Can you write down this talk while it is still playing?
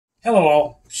Hello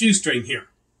all, Shoestring here.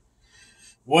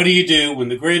 What do you do when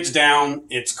the grid's down,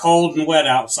 it's cold and wet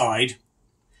outside,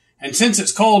 and since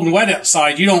it's cold and wet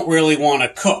outside, you don't really want to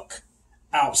cook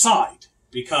outside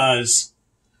because,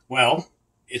 well,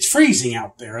 it's freezing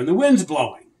out there and the wind's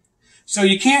blowing. So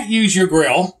you can't use your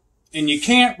grill and you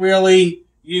can't really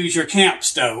use your camp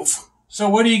stove. So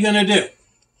what are you going to do?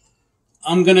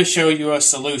 I'm going to show you a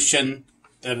solution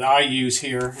that I use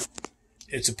here.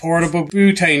 It's a portable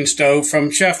butane stove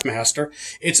from Chef Master.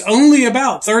 It's only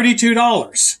about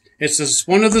 $32. It's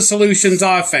one of the solutions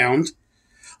I've found.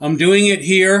 I'm doing it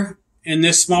here in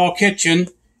this small kitchen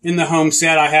in the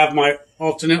homestead. I have my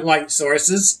alternate light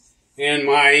sources and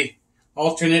my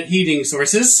alternate heating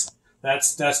sources.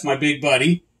 That's my big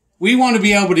buddy. We want to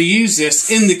be able to use this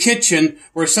in the kitchen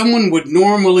where someone would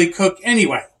normally cook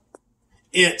anyway.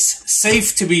 It's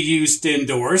safe to be used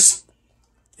indoors.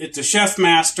 It's a Chef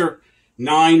Master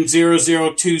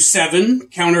 90027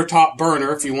 countertop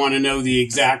burner if you want to know the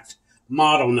exact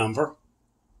model number.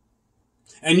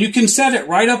 And you can set it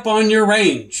right up on your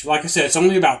range. Like I said, it's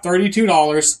only about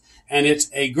 $32 and it's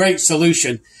a great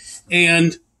solution.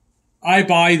 And I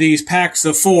buy these packs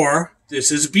of 4.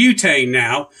 This is butane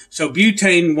now. So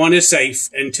butane, 1, is safe,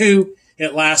 and 2,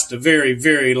 it lasts a very,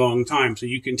 very long time. So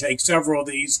you can take several of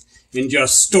these and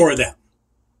just store them.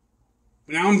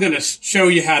 Now I'm going to show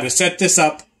you how to set this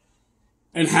up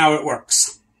and how it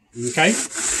works. Okay?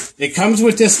 It comes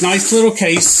with this nice little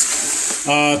case.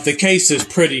 The case is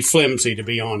pretty flimsy, to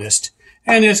be honest.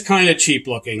 And it's kind of cheap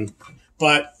looking.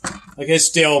 But it's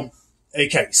still a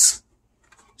case.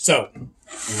 So, I'm going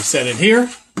to set it here.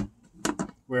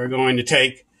 We're going to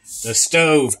take the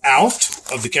stove out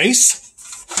of the case.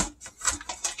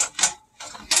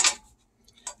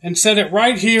 And set it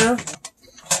right here.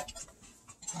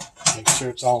 Make sure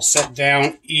it's all set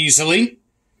down easily.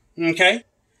 Okay,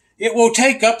 it will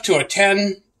take up to a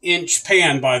 10-inch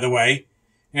pan, by the way,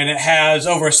 and it has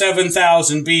over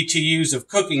 7,000 BTUs of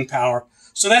cooking power,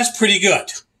 so that's pretty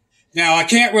good. Now, I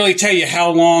can't really tell you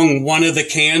how long one of the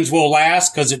cans will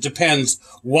last because it depends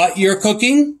what you're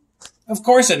cooking, of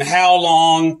course, and how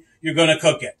long you're going to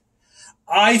cook it.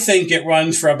 I think it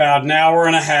runs for about an hour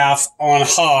and a half on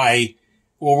high.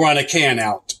 We'll run a can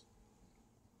out.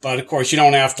 But, of course, you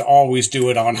don't have to always do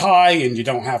it on high, and you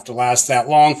don't have to last that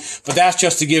long. But that's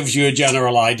just to give you a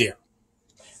general idea.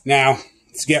 Now,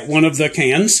 let's get one of the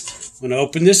cans. I'm going to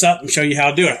open this up and show you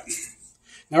how to do it.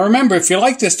 Now, remember, if you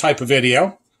like this type of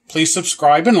video, please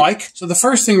subscribe and like. So the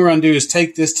first thing we're going to do is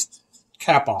take this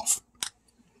cap off.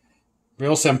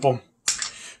 Real simple.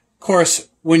 Of course,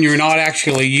 when you're not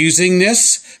actually using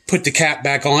this, put the cap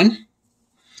back on.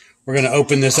 We're going to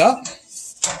open this up.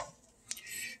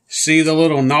 See the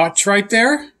little notch right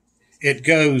there? It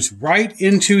goes right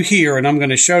into here, and I'm going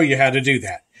to show you how to do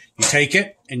that. You take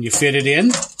it and you fit it in,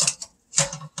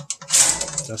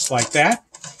 just like that.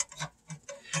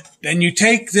 Then you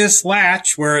take this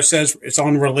latch where it says it's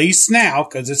on release now,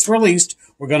 because it's released,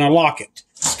 we're going to lock it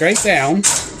straight down,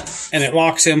 and it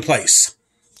locks in place.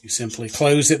 You simply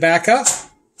close it back up,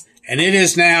 and it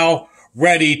is now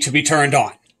ready to be turned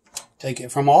on. Take it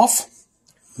from off.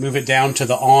 Move it down to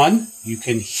the on. You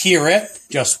can hear it.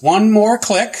 Just one more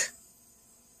click,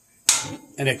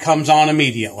 and it comes on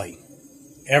immediately.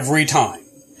 Every time.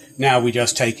 Now we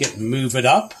just take it and move it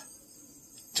up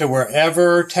to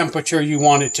wherever temperature you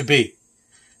want it to be.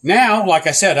 Now, like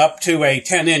I said, up to a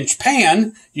 10-inch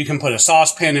pan, you can put a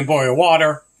saucepan and boil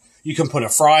water. You can put a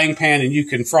frying pan and you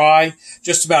can fry.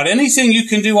 Just about anything you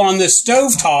can do on this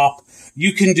stovetop,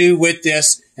 you can do with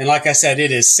this. And like I said,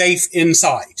 it is safe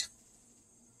inside,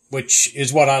 which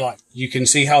is what I like. You can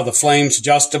see how the flame's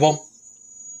adjustable.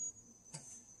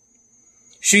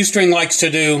 Shoestring likes to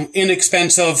do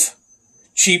inexpensive,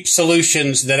 cheap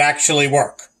solutions that actually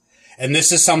work. And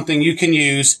this is something you can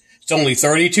use. It's only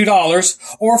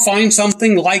 $32, or find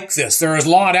something like this. There is a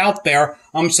lot out there.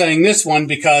 I'm saying this one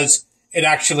because it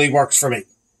actually works for me.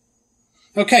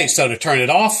 Okay, so to turn it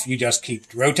off, you just keep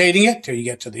rotating it till you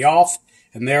get to the off,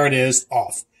 and there it is,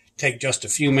 off. Take just a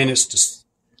few minutes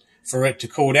for it to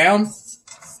cool down.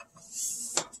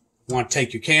 You want to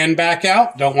take your can back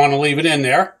out. Don't want to leave it in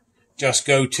there. Just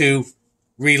go to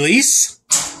release.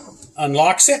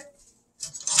 Unlocks it.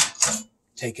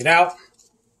 Take it out.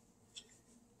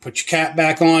 Put your cap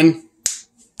back on.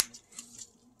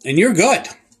 And you're good.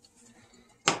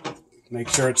 Make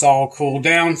sure it's all cooled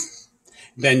down.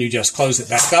 Then you just close it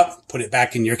back up. Put it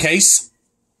back in your case.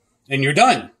 And you're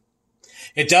done.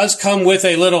 It does come with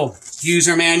a little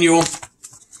user manual.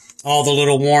 All the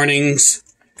little warnings.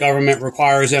 Government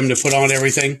requires them to put on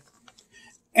everything.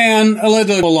 And a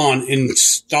little on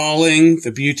installing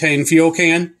the butane fuel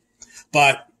can.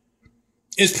 But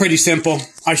It's pretty simple.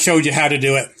 I showed you how to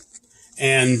do it.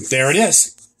 And there it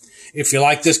is. If you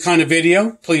like this kind of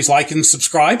video, please like and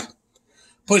subscribe.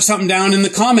 Put something down in the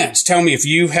comments. Tell me if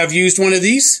you have used one of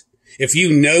these. If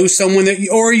you know someone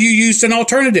or you used an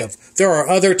alternative. There are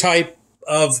other type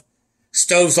of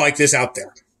stoves like this out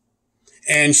there.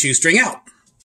 And Shoestring out.